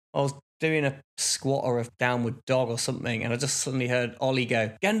I was doing a squat or a downward dog or something, and I just suddenly heard Ollie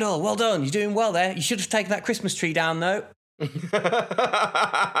go, "Gendel, well done, you're doing well there. You should have taken that Christmas tree down, though."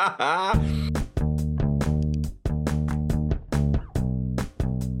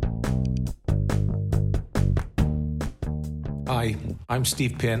 Hi, I'm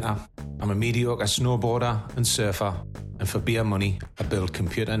Steve Painter. I'm a mediocre snowboarder and surfer, and for beer money, I build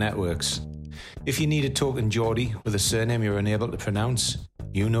computer networks. If you need a token Geordie with a surname you're unable to pronounce,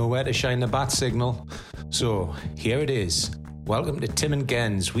 you know where to shine the bat signal. So, here it is. Welcome to Tim and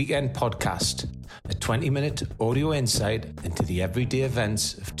Gen's Weekend Podcast, a 20-minute audio insight into the everyday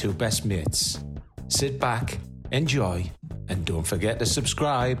events of two best mates. Sit back, enjoy, and don't forget to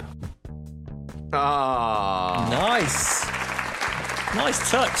subscribe. Ah,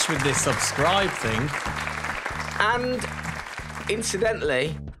 Nice touch with this subscribe thing. and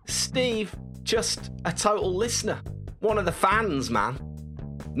incidentally, Steve, just a total listener. One of the fans, man.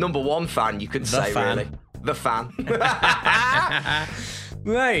 Number one fan, you could say, fan. really. The fan.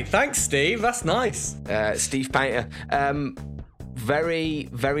 Right, thanks, Steve. That's nice. Steve Painter. Very,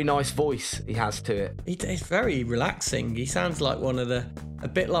 very nice voice he has to it. It's very relaxing. He sounds like a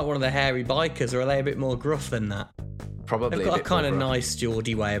bit like one of the hairy bikers, or are they a bit more gruff than that? Probably They've got a bit kind of more rough. nice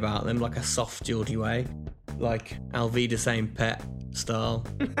Geordie way about them, like a soft Geordie way, like Alvida St. Pet style,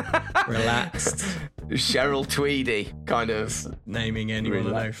 relaxed. Cheryl Tweedy, kind of. Naming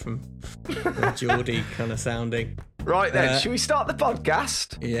anyone I know from Geordie kind of sounding. Right then, should we start the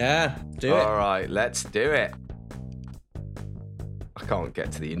podcast? Yeah, do All it. right, let's do it. I can't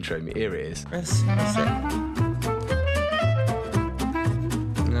get to the intro. Here it is. That's it.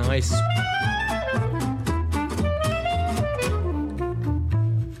 Nice.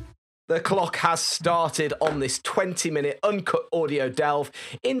 The clock has started on this 20-minute uncut audio delve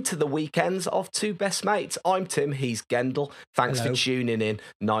into the weekends of two best mates. I'm Tim, he's Gendel. Thanks Hello. for tuning in.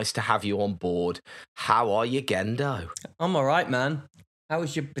 Nice to have you on board. How are you, Gendo? I'm all right, man. How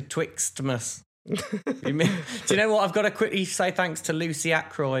was your betwixtmas? Do you know what? I've got to quickly say thanks to Lucy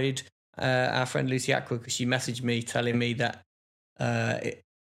Ackroyd, our friend Lucy Ackroyd, because she messaged me telling me that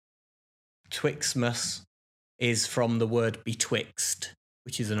Twixmas is from the word betwixt,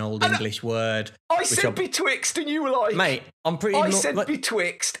 which is an old English word. I said betwixt and you were like... Mate, I'm pretty... I said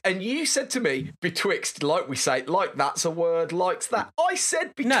betwixt and you said to me betwixt, like we say, like that's a word, like that. I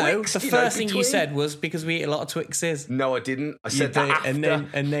said betwixt. No, the first thing you said was because we eat a lot of Twixes. No, I didn't. I said You that did,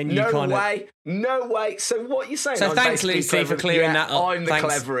 after. and then you no kind of... way. No way. So what are you saying? So I'm thanks, basically Lucy, for clever. clearing Yeah, that up. I'm the Thanks,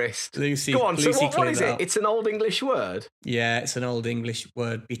 cleverest. Lucy. Go on. Lucy So what cleared is that it? up. It's an old English word. Yeah, it's an old English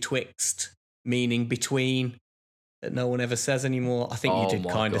word, betwixt, meaning between, that no one ever says anymore. I think Oh you did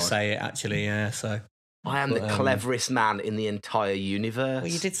my kind of God. say it, actually, yeah, so... I am But, the cleverest man in the entire universe.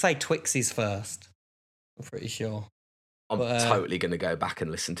 Well, you did say Twixies first, I'm pretty sure. I'm but, totally going to go back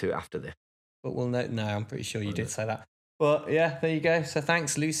and listen to it after this. But we'll know, no, I'm pretty sure you did say that. But yeah, there you go. So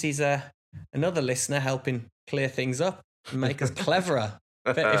thanks, Lucy's another listener helping clear things up and make us cleverer.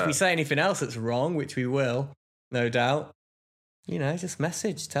 But if we say anything else that's wrong, which we will, no doubt, just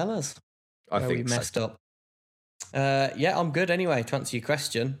message, tell us I where we think so. messed up. Yeah, I'm good anyway, to answer your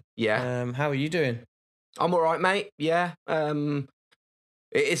question. Yeah. How are you doing? I'm all right, mate. Yeah. It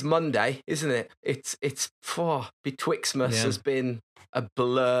is Monday, isn't it? It's Betwixtmas Yeah. has been a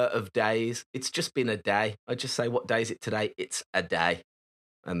blur of days. It's just been a day. I just say, what day is it today? It's a day.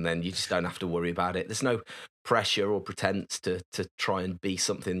 And then you just don't have to worry about it. There's no pressure or pretense to try and be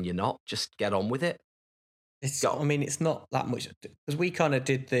something you're not. Just get on with it. It's not that much, because we kind of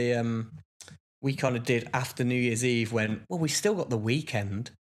did after New Year's Eve when, well, we still got the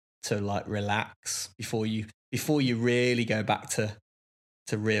weekend to like relax before you really go back to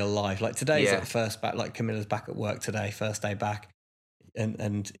real life. Like today's Yeah. like the first back, like Camilla's back at work today, first day back.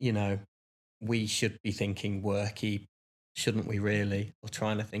 And we should be thinking worky, shouldn't we really? Or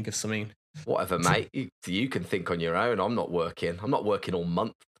trying to think of something. Whatever, mate. You can think on your own. I'm not working. I'm not working all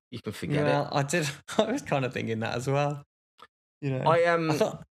month. You can forget Well, it. I was kind of thinking that as well. I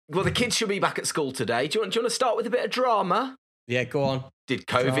thought, Well, the kids should be back at school today. Do you want to start with a bit of drama? yeah, go on. Did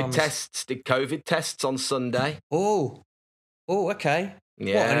COVID Dramas. tests on Sunday? Oh, okay.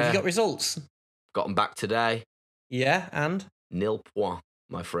 Yeah. What, and have you got results? Got them back today. Yeah, and? Nil point,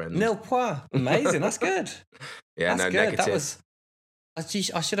 my friend. Nil point. Amazing. That's good. Yeah, That's no good. negative. That was.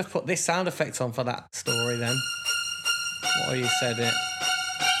 I should have put this sound effect on for that story then. What you said it.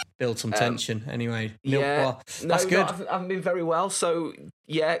 Build some tension. Anyway, nil Yeah, point. That's good. I haven't been very well. So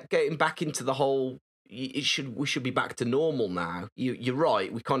yeah, getting back into the whole. We should be back to normal now. You're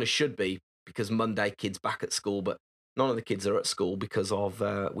right. We kind of should be because Monday kids back at school, but None of the kids are at school because of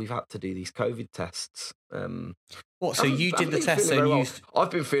we've had to do these COVID tests. What? So you did the test, and well.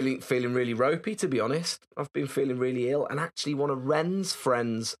 I've been feeling really ropey, to be honest. I've been feeling really ill, and actually, one of Ren's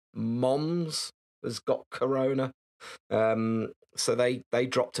friends' moms has got corona. So they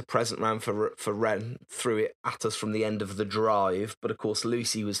dropped a present round for Ren, threw it at us from the end of the drive. But of course,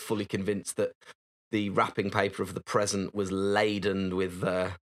 Lucy was fully convinced that the wrapping paper of the present was laden with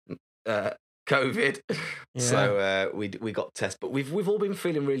COVID. Yeah. So we got tests, but we've all been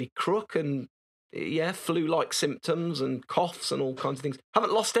feeling really crook and flu-like symptoms and coughs and all kinds of things.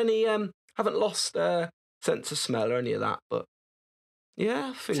 Haven't lost sense of smell or any of that, but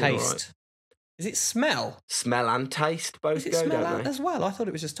feeling taste. all right. Is it smell? Smell and taste both go, smell don't they? as well? I thought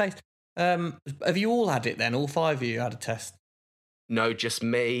it was just taste. Have you all had it then? All 5 of you had a test? No, just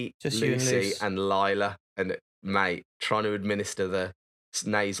me, Lucy, and Lila. And mate, trying to administer the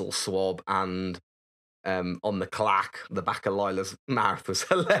nasal swab and on the clack, the back of Lila's mouth was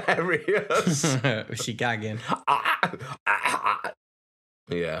hilarious. Was she gagging?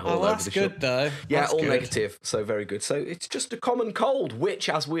 Yeah. Oh, well, that's good though. Yeah, that's all good. negative. So very good. So it's just a common cold, which,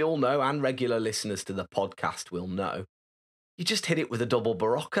 as we all know, and regular listeners to the podcast will know, you just hit it with a double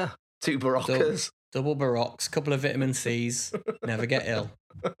Barocca, 2 Baroccas. Double Barocks, couple of vitamin C's, never get ill.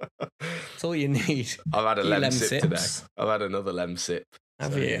 That's all you need. I've had a Lemsip today. I've had another Lemsip.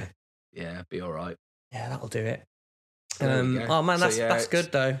 Have you? Yeah, be all right. Yeah, that'll do it. Oh man, that's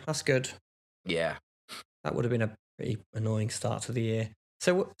good though. That's good. Yeah. That would have been a pretty annoying start to the year.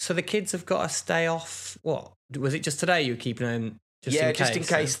 So the kids have got to stay off. What was it? Just today you were keeping an just in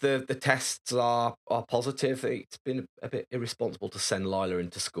case the tests are positive. It's been a bit irresponsible to send Lila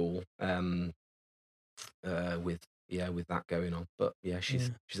into school with that going on. But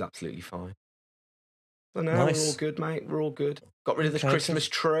she's absolutely fine. So no, nice. We're all good, mate. We're all good. Got rid of the Christmas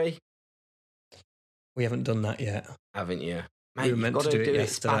tree. We haven't done that yet. Haven't you? Mate, we were meant to do it yesterday.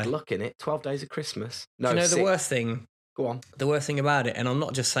 It's bad luck, innit? 12 days of Christmas. No, do you know 6. The worst thing? Go on. The worst thing about it, and I'm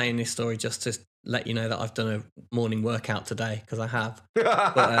not just saying this story just to let you know that I've done a morning workout today, because I have.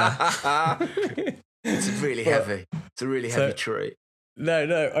 But, it's really heavy. It's a really heavy tree.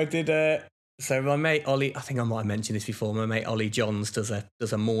 No, I did. So my mate Ollie, I think I might have mentioned this before. My mate Ollie Johns does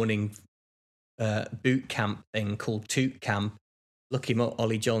a morning boot camp thing called Toot Camp. Look him up,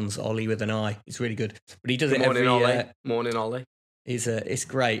 Ollie Johns, Ollie with an I. He's really good. But he does it every year. Morning, Ollie. It's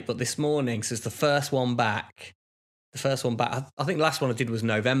great. But this morning, so it's the first one back. I think the last one I did was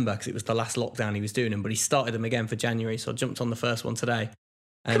November because it was the last lockdown he was doing them. But he started them again for January, so I jumped on the first one today.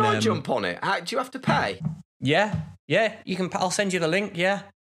 And, can I jump on it? Do you have to pay? Yeah. You can. I'll send you the link. Yeah,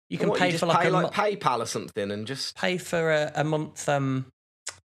 you can pay for like PayPal or something, and just pay for a month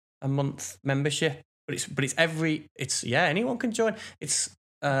membership. But anyone can join. It's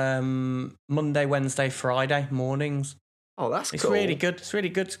Monday, Wednesday, Friday mornings. Oh, that's cool. It's really good. It's really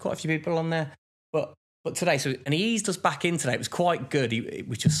good. There's quite a few people on there. But today, and he eased us back in today. It was quite good. It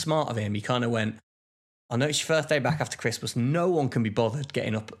was just smart of him. He kind of went, I know it's your first day back after Christmas. No one can be bothered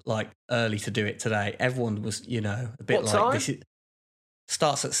getting up like early to do it today. Everyone was, a bit what like time? This.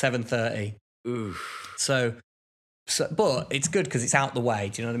 Starts at 7:30. Oof. So, but it's good because it's out the way.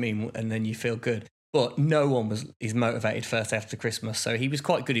 Do you know what I mean? And then you feel good. But no one is motivated first day after Christmas, so he was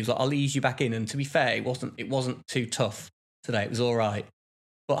quite good. He was like, "I'll ease you back in." And to be fair, it wasn't too tough today. It was all right.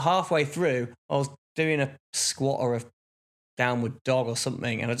 But halfway through, I was doing a squat or a downward dog or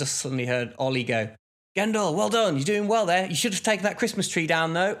something, and I just suddenly heard Ollie go, "Gendel, well done. You're doing well there. You should have taken that Christmas tree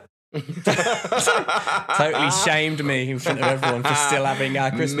down, though." Totally shamed me in front of everyone for still having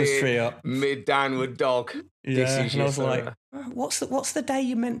our Christmas tree up. Mid downward dog. Yeah, and I was like, "What's the day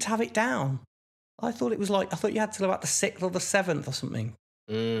you meant to have it down?" I thought you had till about the 6th or the 7th or something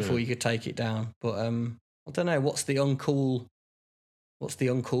before you could take it down. But I don't know, what's the uncool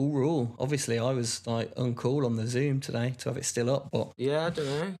rule? Obviously I was like uncool on the Zoom today to have it still up, but yeah, I don't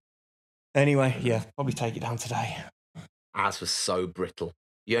know. Anyway, yeah, probably take it down today. Ours was so brittle.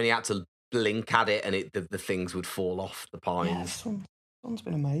 You only had to blink at it and the things would fall off the pines. Yeah, this one's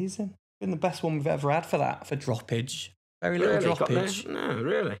been amazing. Been the best one we've ever had for droppage. Very little droppage. No,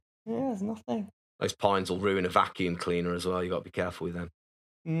 really? Yeah, there's nothing. Those pines will ruin a vacuum cleaner as well. You got to be careful with them.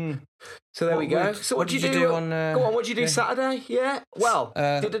 So there we go. So what did you do on? Go on. What did you do Saturday? Yeah. Well,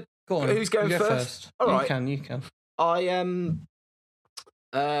 go on. Who's going first? All right. You can.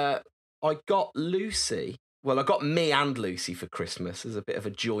 I got Lucy. Well, I got me and Lucy for Christmas as a bit of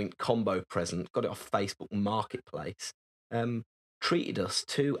a joint combo present. Got it off Facebook Marketplace. Treated us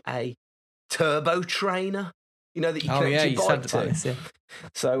to a turbo trainer. You know that you can actually bike to. This, yeah.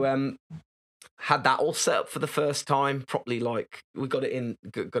 So had that all set up for the first time properly. Like we got it in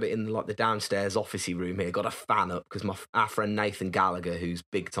like the downstairs officey room here. Got a fan up because our friend Nathan Gallagher, who's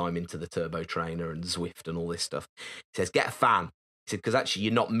big time into the Turbo Trainer and Zwift and all this stuff, says get a fan. He said because actually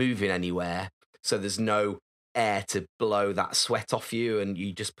you're not moving anywhere, so there's no air to blow that sweat off you, and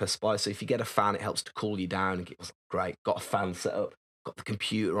you just perspire. So if you get a fan, it helps to cool you down. And it was great. Got a fan set up. Got the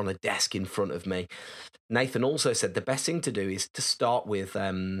computer on a desk in front of me. Nathan also said the best thing to do is to start with.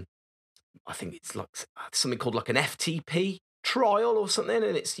 I think it's like something called like an FTP trial or something,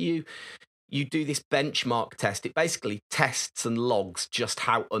 and it's you do this benchmark test. It basically tests and logs just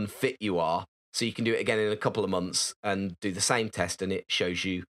how unfit you are, so you can do it again in a couple of months and do the same test, and it shows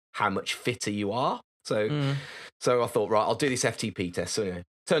you how much fitter you are. So I thought, right, I'll do this FTP test. So anyway,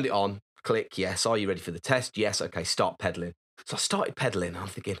 turned it on, click, yes. Are you ready for the test? Yes. Okay, start pedaling. So I started pedaling, and I'm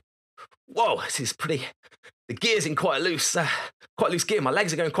thinking, whoa, this is pretty. The gear's in quite a loose gear. My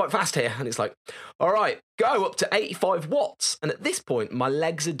legs are going quite fast here. And it's like, all right, go up to 85 watts. And at this point, my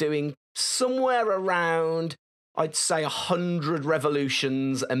legs are doing somewhere around, I'd say 100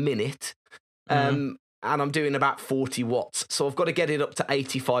 revolutions a minute. And I'm doing about 40 watts. So I've got to get it up to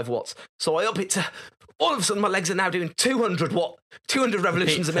 85 watts. So I up it to, all of a sudden my legs are now doing 200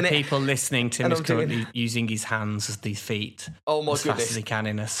 revolutions a minute. For people listening, Tim is currently using his hands as these feet as fast as he can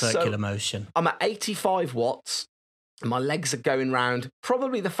in a circular motion. I'm at 85 watts. My legs are going round,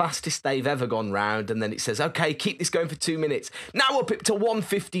 probably the fastest they've ever gone round. And then it says, okay, keep this going for 2 minutes. Now up it to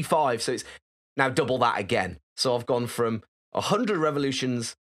 155. So it's now double that again. So I've gone from 100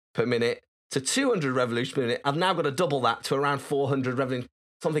 revolutions per minute to 200 revolutions per minute. I've now got to double that to around 400 revolutions.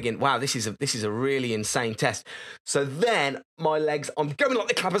 So I'm thinking, wow, this is a really insane test. So then my legs, I'm going like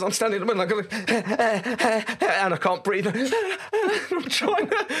the clappers, I'm standing up and I'm going, and I can't breathe. I'm trying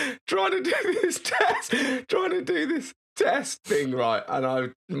to do this test thing right, and I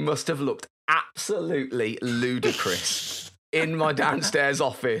must have looked absolutely ludicrous in my downstairs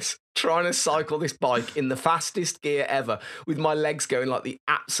office trying to cycle this bike in the fastest gear ever with my legs going like the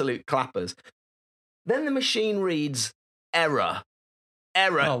absolute clappers. Then the machine reads error,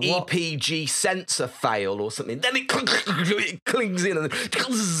 EPG sensor fail or something. Then it clings in and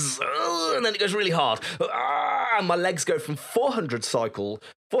then it goes really hard. And my legs go from 400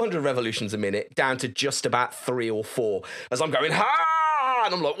 revolutions a minute down to just about 3 or 4 as I'm going, and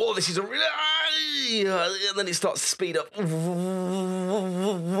I'm like, whoa, this is a really... And then it starts to speed up. And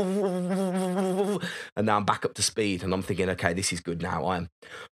now I'm back up to speed and I'm thinking, okay, this is good now. I'm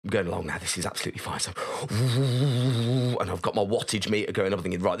going along now. This is absolutely fine. So, and I've got my wattage meter going. I'm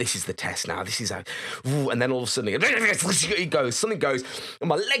thinking, right, this is the test now. This is how. And then all of a sudden, something goes, and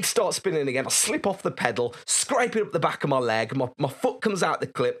my legs start spinning again. I slip off the pedal, scraping up the back of my leg. My foot comes out the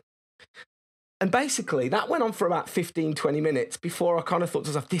clip. And basically, that went on for about 15, 20 minutes before I kind of thought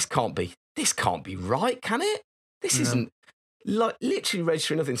to myself, this can't be right, can it? This isn't like literally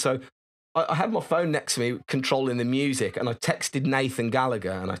registering nothing. So I had my phone next to me controlling the music, and I texted Nathan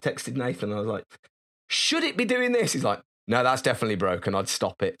Gallagher, and I was like, should it be doing this? He's like, no, that's definitely broken. I'd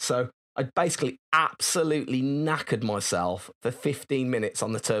stop it. So I basically absolutely knackered myself for 15 minutes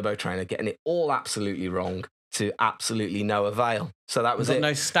on the Turbo Trainer, getting it all absolutely wrong to absolutely no avail. So that was it.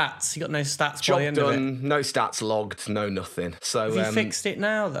 No stats. You got no stats. Job by the end done. Of it. No stats logged. No nothing. So have you fixed it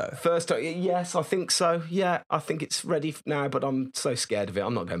now though? Yes, I think so. Yeah, I think it's ready now, but I'm so scared of it.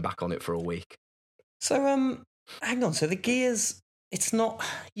 I'm not going back on it for a week. So hang on. So the gears. It's not.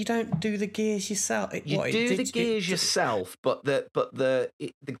 You don't do the gears yourself. You do the gears yourself, but the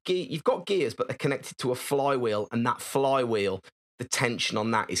gear. You've got gears, but they're connected to a flywheel, and that flywheel, the tension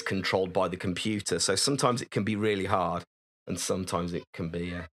on that is controlled by the computer. So sometimes it can be really hard, and sometimes it can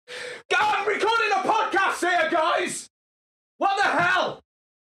be. I'm recording a podcast here, guys. What the hell?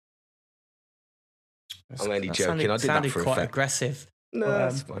 I'm only joking. I did that for quite effect. Aggressive. No,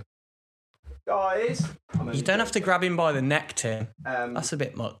 that's fine. Guys, you don't have to grab him by the neck, Tim. That's a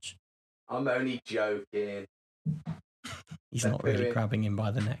bit much. I'm only joking. He's not really grabbing him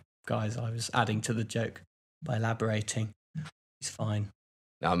by the neck, guys. I was adding to the joke by elaborating. He's fine.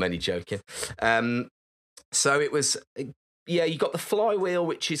 No, I'm only joking. So it was, you got the flywheel,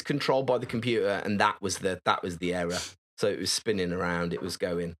 which is controlled by the computer, and that was the error. So it was spinning around. It was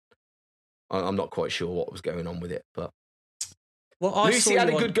going. I'm not quite sure what was going on with it, but. Well, Lucy had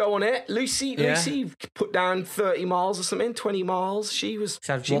a good go on it. Lucy put down 30 miles or something, 20 miles. She was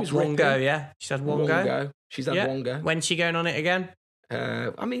one go, yeah. She's had one go. She's had one go. When's she going on it again?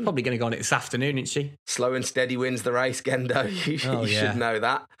 Probably going to go on it this afternoon, isn't she? Slow and steady wins the race, Gendo. You should know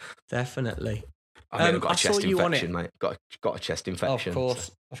that. Definitely. I mean, I've got I a chest saw you on infection, it. mate. Got a chest infection. Of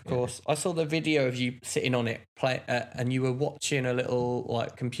course, of course. I saw the video of you sitting on it, and you were watching a little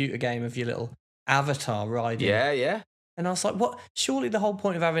like computer game of your little avatar riding. Yeah. And I was like, what? Surely the whole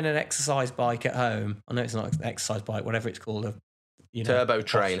point of having an exercise bike at home, I know it's not an exercise bike, whatever it's called, Turbo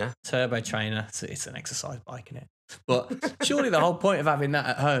trainer. Turbo trainer. It's an exercise bike, isn't it? But surely the whole point of having that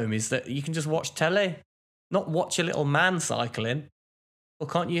at home is that you can just watch telly, not watch a little man cycling. Or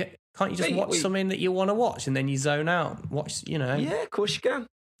can't you just watch something that you want to watch and then you zone out? Watch, Yeah, of course you can.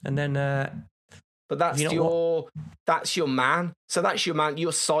 And then but that's your man. So that's your man.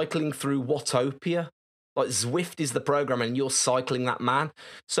 You're cycling through Watopia. Like Zwift is the program, and you're cycling that man.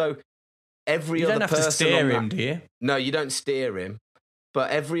 So every other person, you don't have to steer him, do you? No, you don't steer him.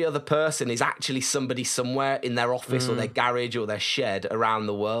 But every other person is actually somebody somewhere in their office or their garage or their shed around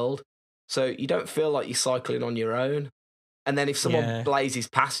the world. So you don't feel like you're cycling on your own. And then if someone blazes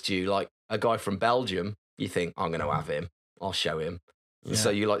past you, like a guy from Belgium, you think, I'm going to have him. I'll show him. Yeah. So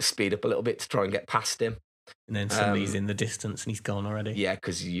you like speed up a little bit to try and get past him. And then somebody's in the distance and he's gone already. Yeah,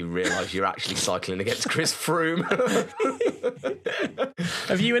 because you realise you're actually cycling against Chris Froome.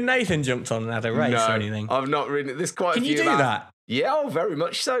 Have you and Nathan jumped on and had a race or anything? I've not really. There's quite a few. Can you do that? Yeah, very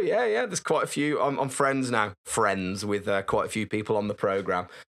much so. Yeah. There's quite a few. I'm friends now. Friends with quite a few people on the programme.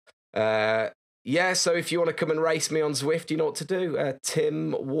 Yeah, so if you want to come and race me on Zwift, you know what to do.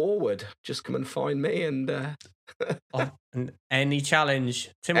 Tim Warwood. Just come and find me and... and any challenge.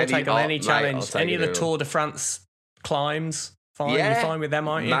 Tim will take on any challenge. Any of the Tour de France climbs. Fine. Yeah. You're fine with them,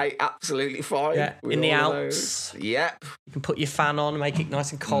 aren't you? Mate, absolutely fine. Yeah. In the Alps. Yep. You can put your fan on, make it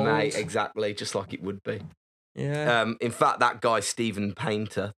nice and cold. Mate, exactly. Just like it would be. Yeah. In fact, that guy, Stephen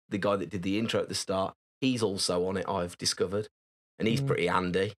Painter, the guy that did the intro at the start, he's also on it, I've discovered. And he's pretty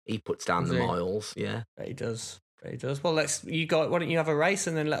handy. He puts down the miles. Yeah. He does. Well, why don't you have a race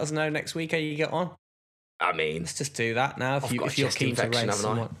and then let us know next week how you get on? I mean, let's just do that now. If you're keen to race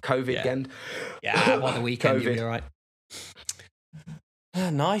someone. COVID again. Yeah, on the weekend you'll be all right.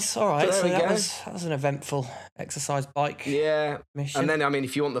 Nice. All right. So that was an eventful exercise bike. Yeah. Mission. And then, I mean,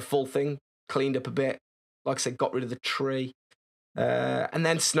 if you want the full thing, cleaned up a bit. Like I said, got rid of the tree. And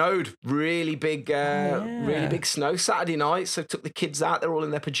then snowed. Really big snow Saturday night. So took the kids out. They're all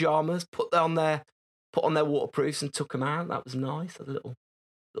in their pajamas. Put on their waterproofs and took them out. That was nice. A little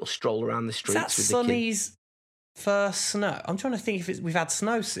stroll around the streets. Is that with Sonny's first snow? I'm trying to think if we've had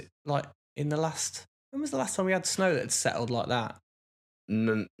snow like in the last. When was the last time we had snow that had settled like that?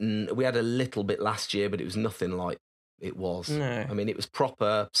 We had a little bit last year, but it was nothing like it was. No. I mean, it was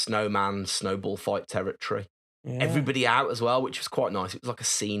proper snowman, snowball fight territory. Yeah. Everybody out as well, which was quite nice. It was like a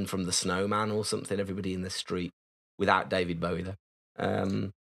scene from The Snowman or something. Everybody in the street, without David Bowie though.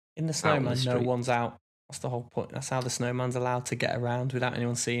 In The Snowman, no one's out. That's the whole point. That's how the snowman's allowed to get around without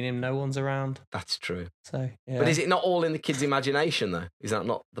anyone seeing him. No one's around. That's true. So, yeah. But is it not all in the kid's imagination though? Is that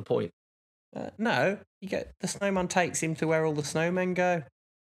not the point? No. The snowman takes him to where all the snowmen go,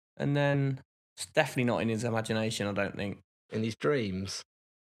 and then it's definitely not in his imagination. I don't think. In his dreams.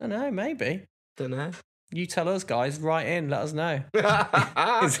 I don't know. Maybe. Don't know. You tell us, guys. Write in. Let us know.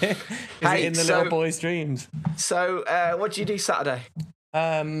 Is it in the little boy's dreams? So, what did you do Saturday?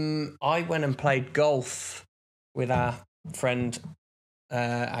 I went and played golf with our friend,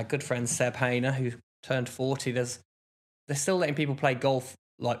 our good friend Seb Hayner, who turned 40. They're still letting people play golf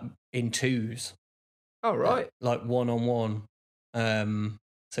like in twos. Oh, right. Like one-on-one. So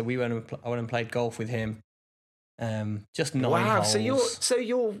I went and played golf with him. Just 9 holes. So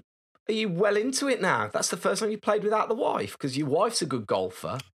are you well into it now? That's the first time you played without the wife, because your wife's a good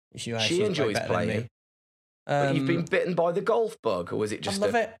golfer. She enjoys playing. But you've been bitten by the golf bug, or was it just? I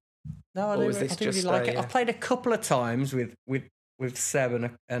love it. No, I don't really like it. I've played a couple of times with Seb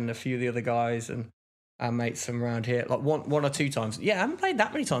and a few of the other guys and our mates from around here. Like one or two times. Yeah, I haven't played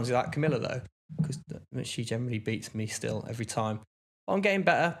that many times with like Camilla though, because she generally beats me still every time. But I'm getting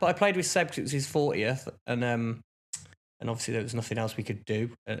better. But I played with Seb because it was his 40th, and obviously there was nothing else we could do,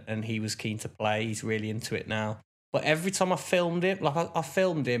 and he was keen to play. He's really into it now. But every time I filmed him, like I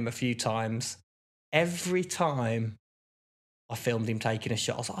filmed him a few times. Every time I filmed him taking a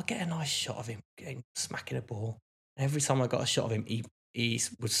shot, I was like, I'll get a nice shot of him smacking a ball. And every time I got a shot of him, he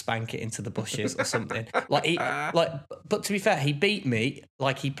would spank it into the bushes or something. But to be fair, he beat me.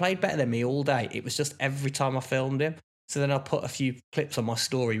 Like, he played better than me all day. It was just every time I filmed him. So then I put a few clips on my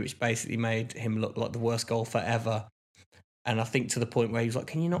story, which basically made him look like the worst golfer ever. And I think to the point where he was like,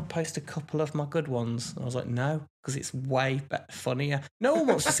 can you not post a couple of my good ones? And I was like, no, because it's way funnier. No one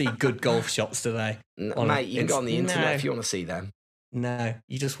wants to see good golf shots, do they? Mate, you can go on the internet if you want to see them. No,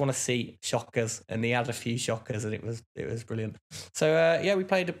 you just want to see shockers. And he had a few shockers and it was brilliant. So, we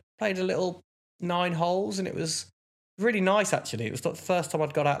played a little 9 holes, and it was really nice, actually. It was like the first time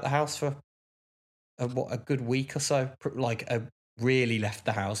I'd got out of the house for a good week or so, like really left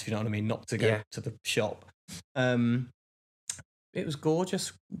the house, if you know what I mean, not to go to the shop. It was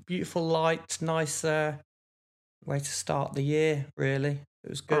gorgeous, beautiful light, nice way to start the year, really. It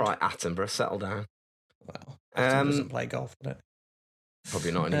was good. All right, Attenborough, settle down. Well, Attenborough doesn't play golf, does it?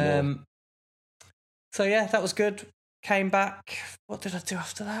 Probably not anymore. So yeah, that was good. Came back. What did I do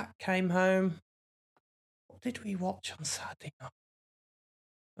after that? Came home. What did we watch on Saturday night?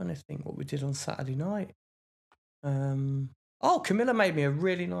 I don't think what we did on Saturday night. Camilla made me a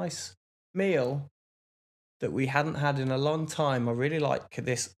really nice meal that we hadn't had in a long time. I really like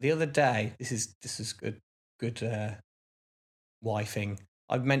this. The other day, this is good wifing.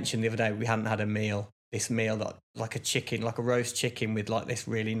 I mentioned the other day we hadn't had a meal. This meal that like a chicken, like a roast chicken with like this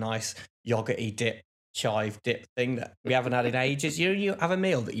really nice yogurty dip, chive dip thing that we haven't had in ages. You have a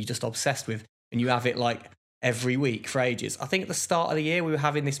meal that you're just obsessed with, and you have it like every week for ages. I think at the start of the year we were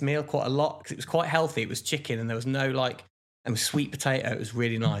having this meal quite a lot because it was quite healthy. It was chicken and there was no and sweet potato. It was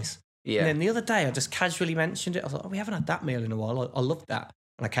really nice. Yeah. And then the other day I just casually mentioned it. I thought, we haven't had that meal in a while. I loved that.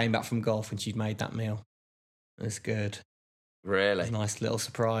 And I came back from golf and she'd made that meal. It was good. Really? It was a nice little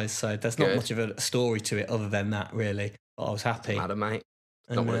surprise. So there's not much of a story to it other than that, really. But I was happy. Doesn't matter, mate.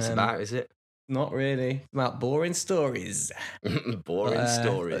 It's not what it's about, is it? Not really. It's about boring stories. Boring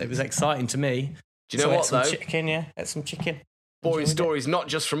stories. It was exciting to me. Do you know what, though? Chicken, yeah. Ate some chicken. Boring stories, not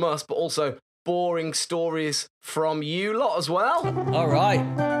just from us, but also boring stories from you lot as well. All right.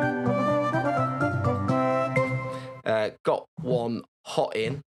 Got one hot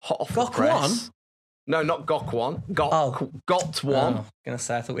off the press. One? No, not got one. Got one. Oh, gonna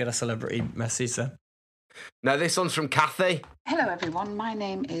say, I thought we had a celebrity message there. Now, this one's from Kathy. Hello, everyone. My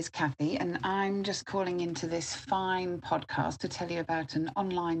name is Kathy, and I'm just calling into this fine podcast to tell you about an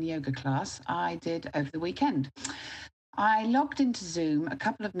online yoga class I did over the weekend. I logged into Zoom a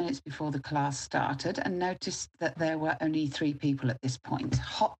couple of minutes before the class started and noticed that there were only 3 people at this point.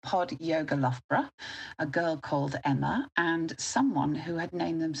 Hot Pod Yoga Loughborough, a girl called Emma, and someone who had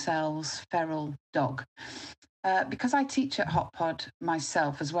named themselves Feral Dog. Because I teach at Hot Pod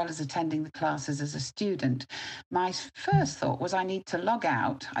myself, as well as attending the classes as a student, my first thought was I need to log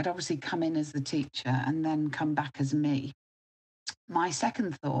out. I'd obviously come in as the teacher and then come back as me. My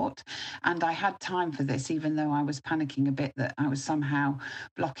second thought, and I had time for this, even though I was panicking a bit that I was somehow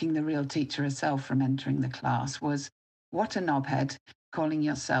blocking the real teacher herself from entering the class, was what a knobhead calling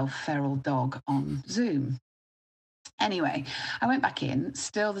yourself Feral Dog on Zoom. Anyway, I went back in,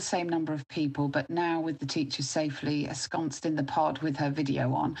 still the same number of people, but now with the teacher safely ensconced in the pod with her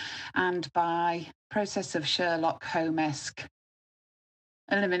video on, and by process of Sherlock Holmes-esque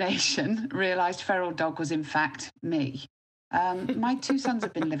elimination, realised Feral Dog was in fact me. My 2 sons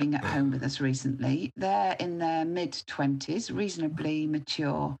have been living at home with us recently. They're in their mid-20s, reasonably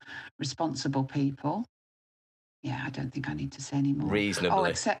mature, responsible people. Yeah, I don't think I need to say any more. Reasonably. Oh,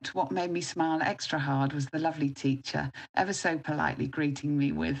 except what made me smile extra hard was the lovely teacher, ever so politely greeting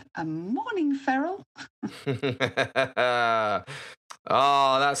me with, morning, Feral. Oh,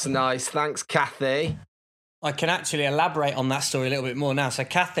 that's nice. Thanks, Kathy. I can actually elaborate on that story a little bit more now. So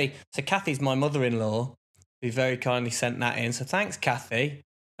Kathy's my mother-in-law, who very kindly sent that in. So thanks, Kathy.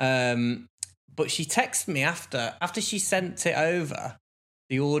 But she texted me after she sent it over,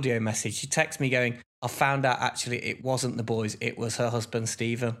 the audio message. She texted me going, I found out actually it wasn't the boys, it was her husband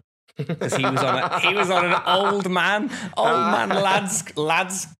Stephen, because he was on an old man lads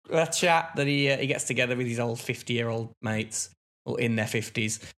chat that he gets together with his old 50-year-old mates, or in their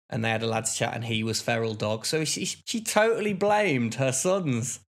 50s, and they had a lads chat, and he was Feral Dog. So she totally blamed her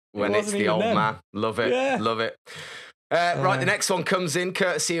sons. When it's the old man. Love it. Yeah. Love it. Right, the next one comes in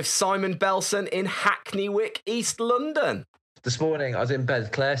courtesy of Simon Belson in Hackneywick, East London. This morning, I was in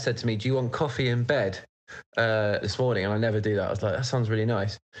bed. Claire said to me, do you want coffee in bed this morning? And I never do that. I was like, that sounds really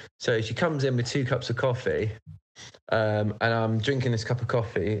nice. So she comes in with 2 cups of coffee, and I'm drinking this cup of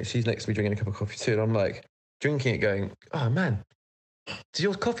coffee. She's next to me drinking a cup of coffee too. And I'm like, drinking it going, oh, man, does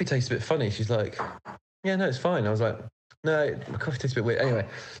your coffee taste a bit funny? She's like, yeah, no, it's fine. I was like, no, my coffee tastes a bit weird. Anyway,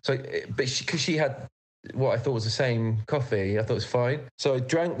 so, but because she had what I thought was the same coffee, I thought it was fine. So I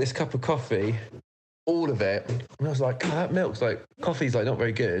drank this cup of coffee, all of it, and I was like, God, that milk's like, coffee's like not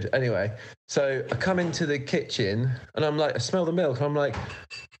very good. Anyway, so I come into the kitchen and I'm like, I smell the milk and I'm like,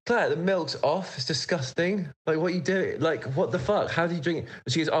 Claire, the milk's off. It's disgusting. Like, what are you doing? Like, what the fuck? How do you drink it?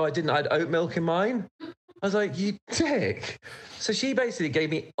 And she goes, oh, I didn't. I had oat milk in mine. I was like, you dick. So she basically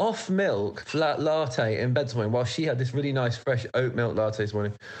gave me off milk latte in bed this morning while she had this really nice fresh oat milk latte this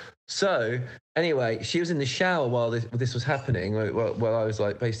morning. So anyway, she was in the shower while this was happening, while I was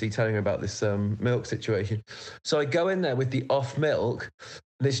like basically telling her about this milk situation. So I go in there with the off milk.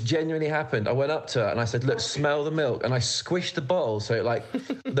 This genuinely happened. I went up to her and I said, look, smell the milk. And I squished the bottle so it, like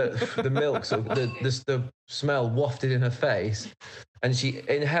the milk, so the smell wafted in her face. And she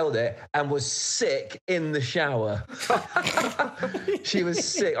inhaled it and was sick in the shower. She was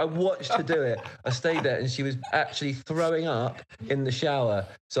sick. I watched her do it. I stayed there and she was actually throwing up in the shower.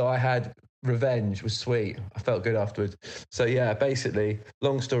 So I had revenge. It was sweet. I felt good afterwards. So yeah, basically,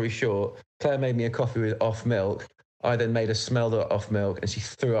 long story short, Claire made me a coffee with off milk. I then made her smell the off milk and she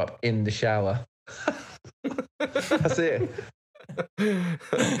threw up in the shower. That's it.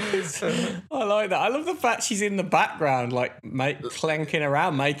 I like that. I love the fact she's in the background, like clanking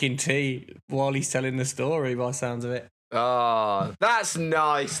around, making tea while he's telling the story, by the sounds of it. Oh, that's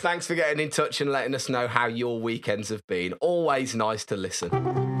nice. Thanks for getting in touch and letting us know how your weekends have been. Always nice to listen.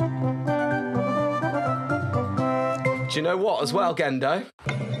 Do you know what as well, Gendo?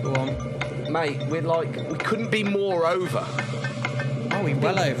 Go on. Mate, we couldn't be more over. Oh, we're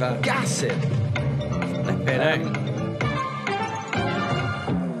well over. Gassing.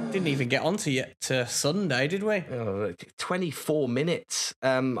 Didn't even get onto yet to Sunday, did we? 24 minutes.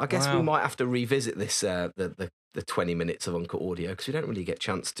 I guess we might have to revisit this, the 20 minutes of Uncut Audio, because we don't really get a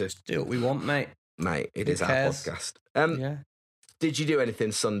chance to do what we want, mate. Mate, it is our podcast. Yeah. Did you do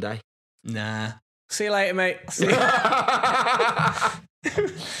anything Sunday? Nah. See you later, mate.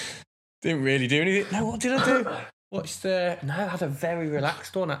 Didn't really do anything. No, what did I do? I had a very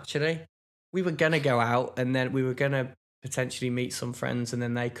relaxed one, actually. We were going to go out and then we were going to potentially meet some friends and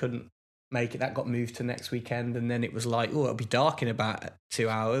then they couldn't make it. That got moved to next weekend and then it was like, oh, it'll be dark in about 2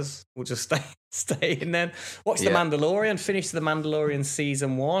 hours. We'll just stay in then. Watch The Mandalorian, finish The Mandalorian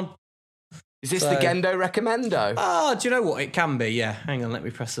season 1. Is this the Gendo Recommendo? Oh, do you know what? It can be, yeah. Hang on, let me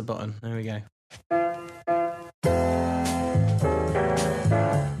press the button. There we go.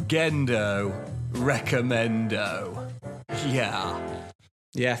 Gendo Recommendo.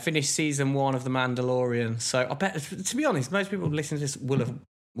 Yeah, finished season 1 of The Mandalorian. So I bet, to be honest, most people listening to this will have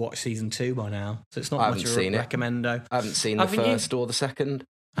watched season 2 by now. So it's not much of a recommendo. I haven't seen the first or the second.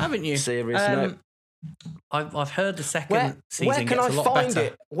 Haven't you? Series, no. I've heard the second season gets a lot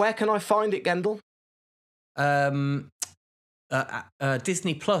better. Where can I find it, Gendel?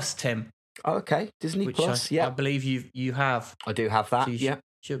 Disney Plus, Tim. Oh, okay, Disney Plus. I believe you have. I do have that. So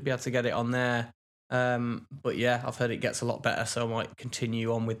should be able to get it on there. But yeah, I've heard it gets a lot better, so I might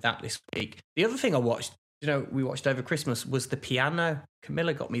continue on with that this week. The other thing I watched, we watched over Christmas, was The Piano.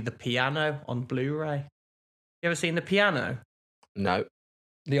 Camilla got me The Piano on Blu-ray. You ever seen The Piano? No.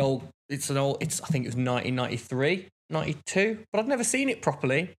 I think it was 1993, 92, but I've never seen it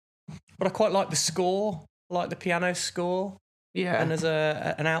properly. But I quite like the score, I like the piano score. Yeah. And as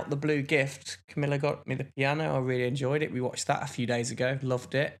an out the blue gift, Camilla got me The Piano. I really enjoyed it. We watched that a few days ago.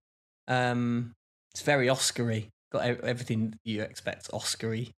 Loved it. It's very Oscar-y. Got everything you expect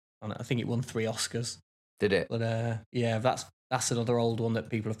Oscar-y on it. I think it won 3 Oscars. Did it? But yeah, that's another old one that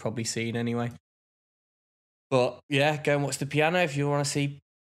people have probably seen anyway. But yeah, go and watch The Piano if you want to see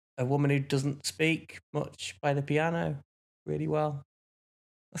a woman who doesn't speak much by the piano really well.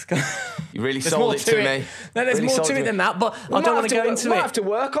 Let's go. You really sold it to me. No, there's more to it than that, but I don't want to go into it. We'll have to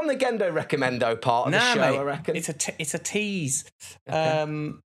work on the Gendo Recommendo part of the show, mate, I reckon. It's a tease. Okay.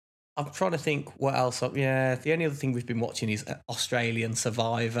 I'm trying to think what else. The only other thing we've been watching is Australian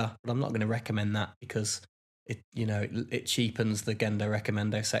Survivor, but I'm not going to recommend that because it cheapens the Gendo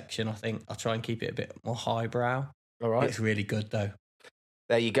Recommendo section. I think I'll try and keep it a bit more highbrow. All right. It's really good though.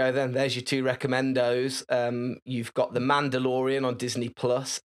 There you go then. There's your 2 recommendos. You've got The Mandalorian on Disney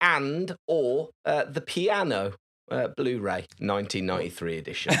Plus or The Piano Blu-ray 1993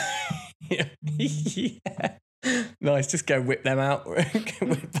 edition. Yeah. Nice. Just go whip them out.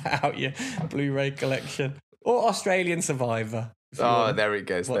 Whip that out your Blu-ray collection. Or Australian Survivor. Oh, there it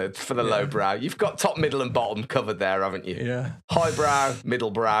goes. For the lowbrow. You've got top, middle and bottom covered there, haven't you? Yeah. Highbrow,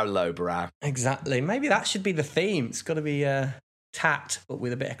 middlebrow, lowbrow. Exactly. Maybe that should be the theme. It's got to be tat, but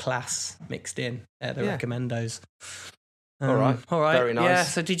with a bit of class mixed in. Recommendos. All right. Very nice. Yeah.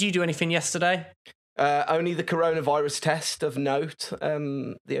 So did you do anything yesterday? Only the coronavirus test of note.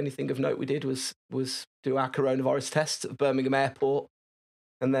 The only thing of note we did was do our coronavirus tests at Birmingham Airport.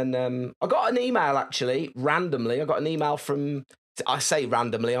 And then I got an email, actually, randomly. I got an email from, I say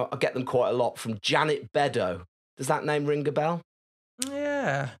randomly, I get them quite a lot, from Janet Beddoe. Does that name ring a bell?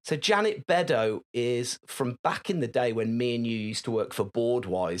 Yeah. So Janet Beddoe is from back in the day when me and you used to work for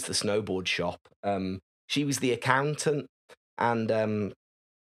Boardwise, the snowboard shop. She was the accountant, and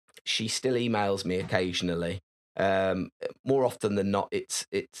she still emails me occasionally. More often than not, it's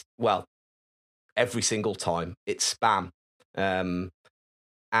well, every single time it's spam.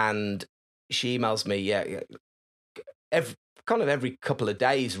 And she emails me, every couple of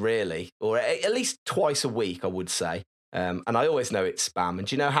days, really, or at least twice a week, I would say. And I always know it's spam. And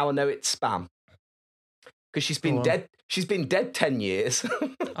do you know how I know it's spam? Because she's been dead. She's been dead 10 years.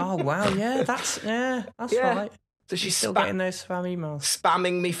 Oh wow, yeah, that's right. So she's still getting those spam emails,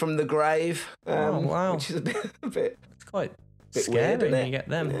 spamming me from the grave. Oh wow, which is a bit. It's quite weird, scary isn't when it? you get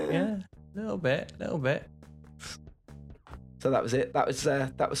them. Yeah, a little bit. So that was it. That was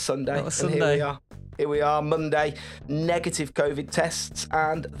Sunday. That was And Sunday. Here we are, Monday. Negative COVID tests,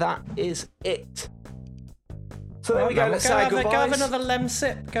 and that is it. So there we go. Let's say goodbyes. Go have another lem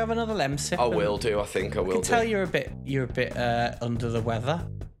sip. I will do. I think I will. I can tell you're a bit under the weather.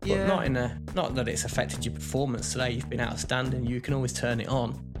 But Yeah. not that it's affected your performance today. You've been outstanding. You can always turn it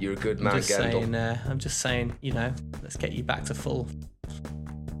on. You're a good man, Gendel. I'm just saying, let's get you back to full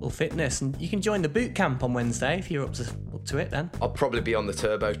fitness, and you can join the boot camp on Wednesday if you're up to it. Then I'll probably be on the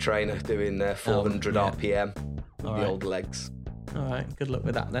turbo trainer doing 400 RPM with All the right. old legs. all right. Good luck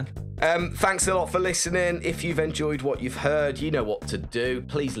with that then. Thanks a lot for listening. If you've enjoyed what you've heard, you know what to do.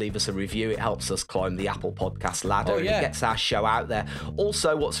 Please leave us a review. It helps us climb the Apple Podcast ladder. Oh, yeah. And it gets our show out there.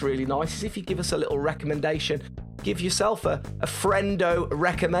 Also, what's really nice is if you give us a little recommendation, give yourself a friendo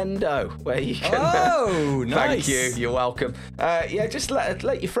recommendo where you can. Oh, Thank nice. you. You're welcome. Just let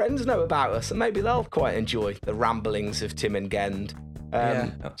your friends know about us, and maybe they'll quite enjoy the ramblings of Tim and Gend.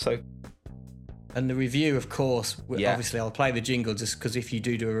 So. And the review, of course, Yeah. obviously I'll play the jingle just because if you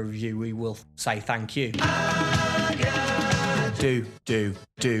do a review, we will say thank you. Do.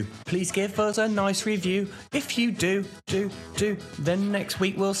 Please give us a nice review. If you do, then next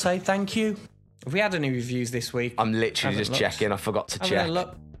week we'll say thank you. Have we had any reviews this week? I'm literally Haven't just looked. checking. I forgot to Have check. a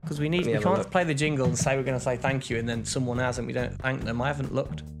look. Because we me have a can't look. play the jingle and say we're going to say thank you and then someone has and we don't thank them. I haven't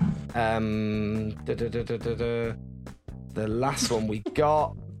looked. The last one we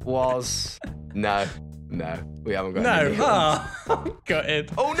got was no, we haven't got. No. any new ones. Oh, got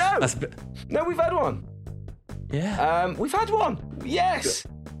it. Oh no, That's a bit... no, we've had one. Yeah. We've had one. Yes.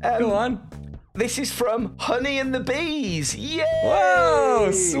 Go on. This is from Honey and the Bees. Yay!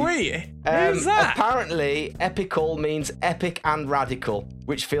 Whoa, sweet. Who's that? Apparently, epical means epic and radical,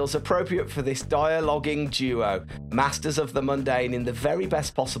 which feels appropriate for this dialoguing duo, masters of the mundane in the very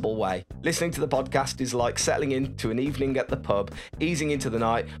best possible way. Listening to the podcast is like settling into an evening at the pub, easing into the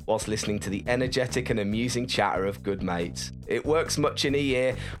night whilst listening to the energetic and amusing chatter of good mates. It works much in a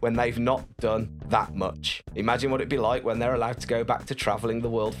year when they've not done that much. Imagine what it'd be like when they're allowed to go back to travelling the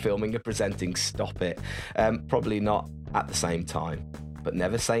world filming and presenting Stop It. Probably not at the same time. But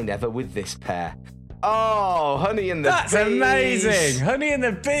never say never with this pair. Oh, Honey and the Bees. That's amazing. Honey and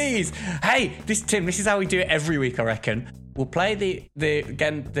the Bees. Hey, Tim, this is how we do it every week, I reckon. We'll play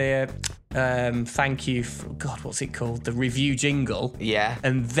the thank you for, God, what's it called? The review jingle. Yeah.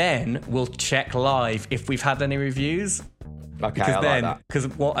 And then we'll check live if we've had any reviews. Okay, Because I then, like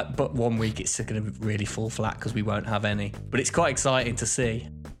that. but 1 week it's going to really fall flat because we won't have any. But it's quite exciting to see.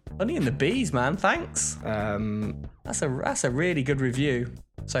 Honey and the Bees, man. Thanks. That's a really good review.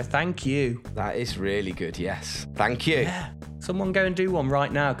 So thank you. That is really good, yes. Thank you. Yeah. Someone go and do one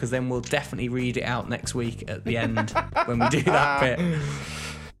right now because then we'll definitely read it out next week at the end when we do that bit.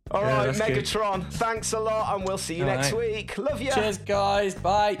 All Yeah, right, that's good. Megatron, thanks a lot, and we'll see you All next right. week. Love you. Cheers, guys.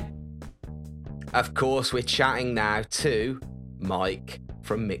 Bye. Of course, we're chatting now to Mike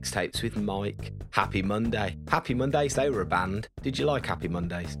from Mixtapes with Mike. Happy Monday. Happy Mondays, they were a band. Did you like Happy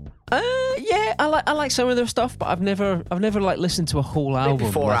Mondays? Yeah, I like some of their stuff, but I've never like listened to a whole Bit album.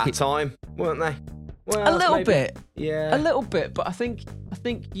 before like our it- time, weren't they? Well, a little maybe. bit, Yeah. a little bit, but I think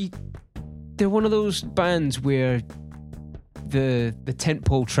they're one of those bands where the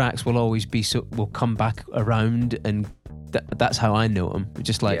tentpole tracks will always be will come back around, and that's how I know them.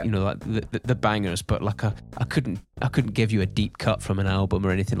 Just like Yeah. like the bangers, but like I couldn't give you a deep cut from an album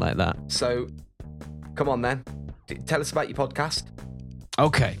or anything like that. So, come on then. Tell us about your podcast.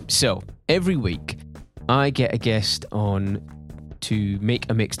 Okay, so every week I get a guest on to make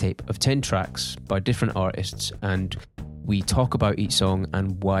a mixtape of 10 tracks by different artists, and we talk about each song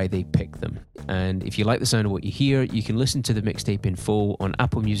and why they picked them. And if you like the sound of what you hear, you can listen to the mixtape in full on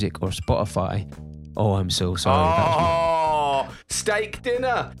Apple Music or Spotify. Oh, I'm so sorry. That was Oh, steak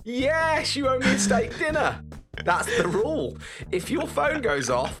dinner. Yes, you owe me a steak dinner. That's the rule. If your phone goes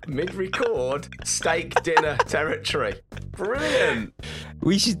off mid-record, steak dinner territory. Brilliant.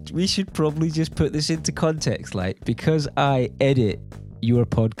 we should probably just put this into context, like, because I edit your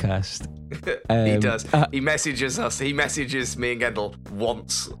podcast He does. He messages us. He messages me and Gendel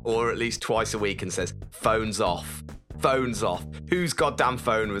once or at least twice a week and says, "Phone's off. Phone's off." Whose goddamn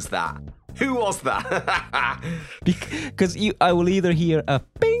phone was that? Who was that? Because I will either hear a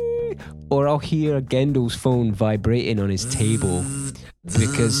ping or I'll hear Gendel's phone vibrating on his table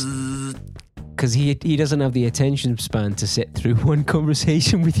because he doesn't have the attention span to sit through one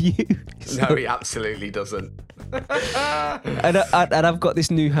conversation with you. So, No, he absolutely doesn't. and I've got this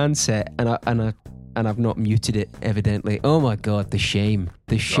new handset and I've not muted it evidently. Oh my god, the shame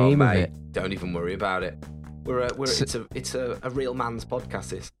of mate, it. Don't even worry about it. It's a real man's podcast,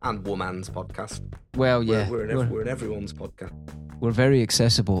 this, and woman's podcast. Well, yeah, we're in everyone's podcast. We're very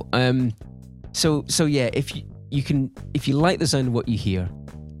accessible. So yeah, if you like the sound of what you hear,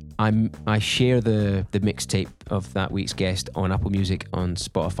 I share the mixtape of that week's guest on Apple Music, on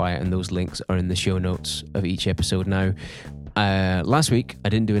Spotify, and those links are in the show notes of each episode. Now, last week I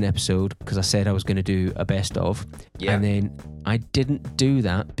didn't do an episode because I said I was going to do a best of, and then I didn't do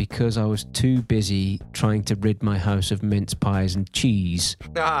that because I was too busy trying to rid my house of mince pies and cheese.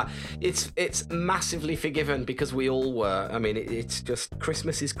 It's massively forgiven because we all were. I mean, it's just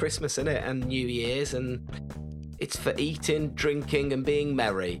Christmas is Christmas, isn't it? And New Year's, and it's for eating, drinking, and being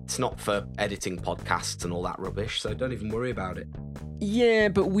merry. It's not for editing podcasts and all that rubbish, so don't even worry about it. Yeah,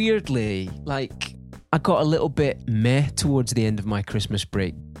 but weirdly, like, I got a little bit meh towards the end of my Christmas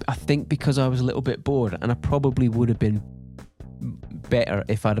break. I think because I was a little bit bored, and I probably would have been better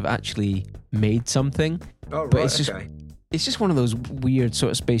if I'd have actually made something. Oh, right, but it's just one of those weird sort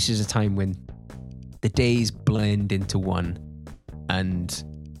of spaces of time when the days blend into one, and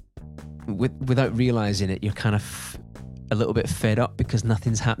without realizing it, you're kind of a little bit fed up because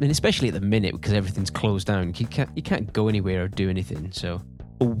nothing's happening, especially at the minute because everything's closed down. You can't go anywhere or do anything. So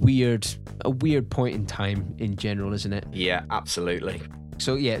a weird point in time in general, isn't it? Yeah, absolutely.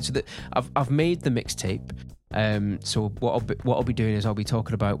 So yeah, I've made the mixtape. So what I'll be doing is I'll be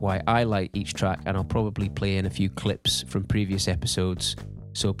talking about why I like each track, and I'll probably play in a few clips from previous episodes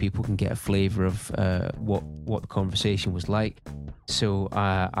so people can get a flavour of what the conversation was like. So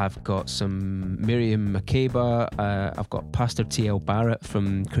I've got some Miriam Makeba. I've got Pastor T.L. Barrett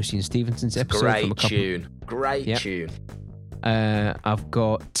from Christian Stevenson's episode. Great tune. I've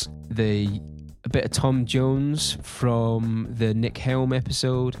got a bit of Tom Jones from the Nick Helm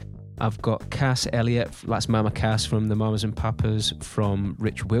episode. I've got Cass Elliott, that's Mama Cass from the Mamas and Papas from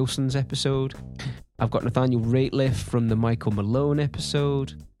Rich Wilson's episode. I've got Nathaniel Rateliff from the Michael Malone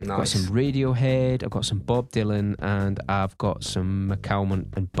episode. Nice. I've got some Radiohead, I've got some Bob Dylan, and I've got some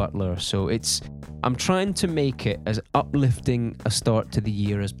McCalmont and Butler. So I'm trying to make it as uplifting a start to the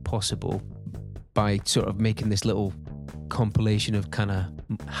year as possible by sort of making this little compilation of kind of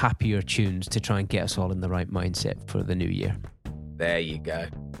happier tunes to try and get us all in the right mindset for the new year. There you go.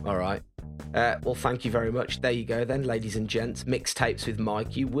 All right. Well, thank you very much. There you go then, ladies and gents. Mixtapes with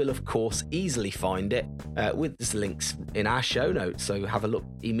Mike. You will, of course, easily find it with the links in our show notes. So have a look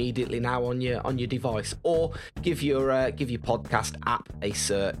immediately now on your device, or give your podcast app a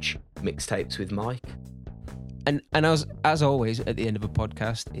search. Mixtapes with Mike. And as always, at the end of a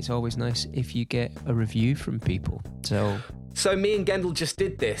podcast, it's always nice if you get a review from people. So me and Gendel just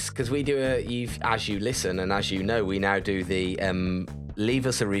did this because we do as you listen and as you know, we now do the leave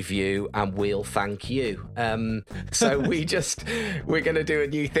us a review and we'll thank you. So we're going to do a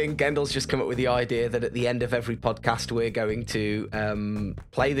new thing. Gendel's just come up with the idea that at the end of every podcast, we're going to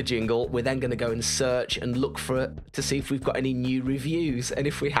play the jingle. We're then going to go and search and look for it to see if we've got any new reviews. And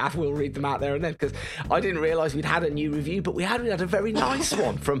if we have, we'll read them out there and then, because I didn't realise we'd had a new review, but we had a very nice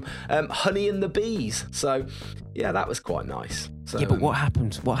one from Honey and the Bees. So yeah, that was quite nice. So, yeah, but what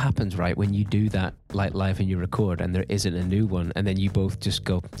happens, right, when you do that like live and you record and there isn't a new one and then you both just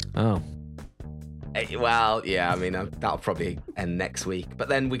go, oh. Well, yeah, I mean, that'll probably end next week. But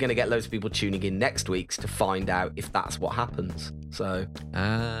then we're going to get loads of people tuning in next week to find out if that's what happens. So.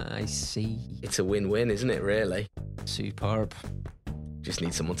 I see. It's a win-win, isn't it, really? Superb. Just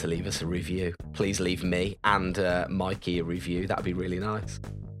need someone to leave us a review. Please leave me and Mikey a review. That'd be really nice.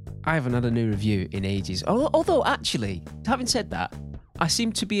 I haven't had a new review in ages. Although, actually, having said that, I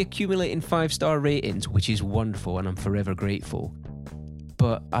seem to be accumulating 5-star ratings, which is wonderful, and I'm forever grateful.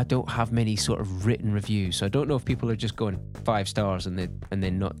 But I don't have many sort of written reviews, so I don't know if people are just going 5 stars and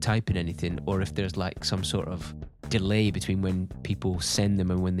then not typing anything, or if there's like some sort of delay between when people send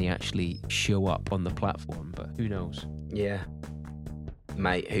them and when they actually show up on the platform. But who knows? Yeah.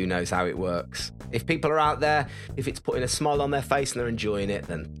 Mate, who knows how it works? If people are out there, if it's putting a smile on their face and they're enjoying it,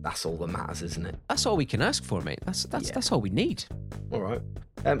 then that's all that matters, isn't it? That's all we can ask for, mate. That's all we need. All right.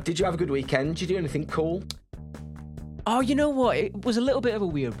 Did you have a good weekend? Did you do anything cool? Oh, you know what? It was a little bit of a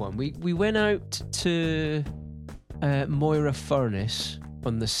weird one. We went out to Moira Furnace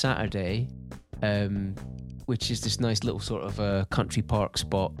on the Saturday, which is this nice little sort of country park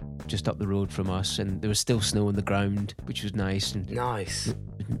spot just up the road from us, and there was still snow on the ground, which was nice. And Nice.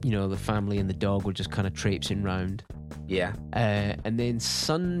 you know, the family and the dog were just kind of traipsing round. Yeah. And then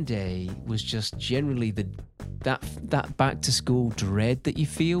Sunday was just generally that back to school dread that you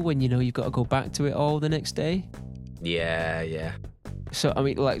feel when you know you've got to go back to it all the next day. Yeah, yeah. So I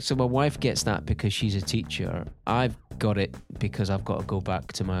mean, so my wife gets that because she's a teacher. I've got it because I've got to go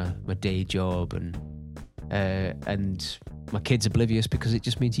back to my day job, and my kid's oblivious because it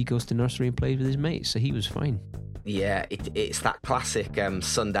just means he goes to nursery and plays with his mates. So he was fine. Yeah, it's that classic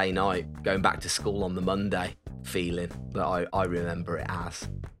Sunday night going back to school on the Monday feeling that I remember it as.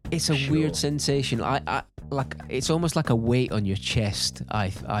 It's a weird sensation. I like, it's almost like a weight on your chest. I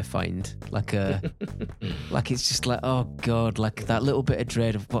find like like it's just like, oh God, like that little bit of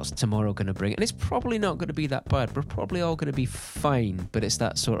dread of what's tomorrow going to bring, and it's probably not going to be that bad. We're probably all going to be fine, but it's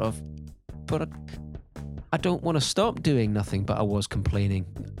that sort of. But I don't want to stop doing nothing. But I was complaining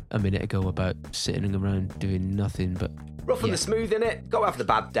a minute ago about sitting around doing nothing. But Rough and the smooth, innit? Got to have the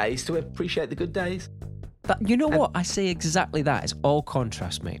bad days to appreciate the good days. You know what? I say exactly that. It's all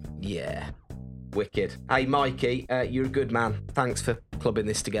contrast, mate. Yeah. Wicked. Hey, Mikey, you're a good man. Thanks for clubbing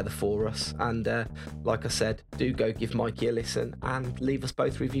this together for us. And like I said, do go give Mikey a listen and leave us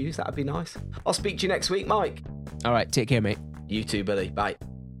both reviews. That'd be nice. I'll speak to you next week, Mike. All right, take care, mate. You too, buddy. Bye.